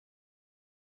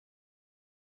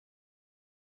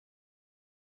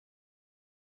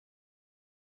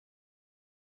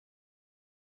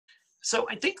So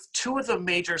I think two of the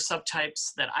major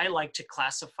subtypes that I like to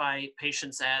classify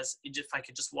patients as, if I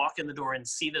could just walk in the door and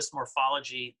see this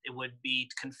morphology, it would be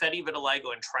confetti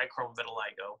vitiligo and trichrome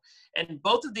vitiligo. And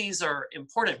both of these are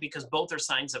important because both are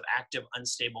signs of active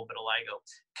unstable vitiligo.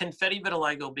 Confetti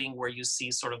vitiligo being where you see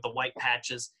sort of the white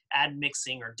patches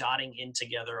admixing or dotting in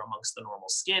together amongst the normal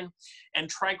skin,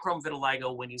 and trichrome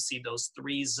vitiligo when you see those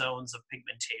three zones of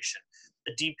pigmentation,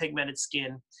 the depigmented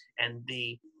skin and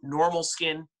the normal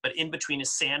skin, but in between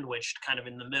is sandwiched, kind of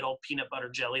in the middle, peanut butter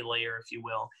jelly layer, if you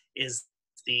will, is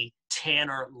the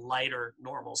tanner, lighter,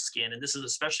 normal skin. And this is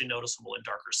especially noticeable in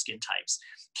darker skin types.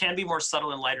 Can be more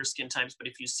subtle in lighter skin types, but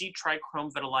if you see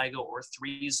trichrome vitiligo or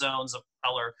three zones of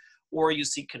color, or you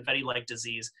see confetti-like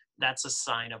disease, that's a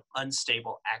sign of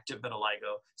unstable active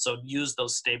vitiligo. So use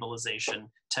those stabilization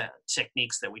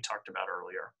techniques that we talked about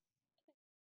earlier.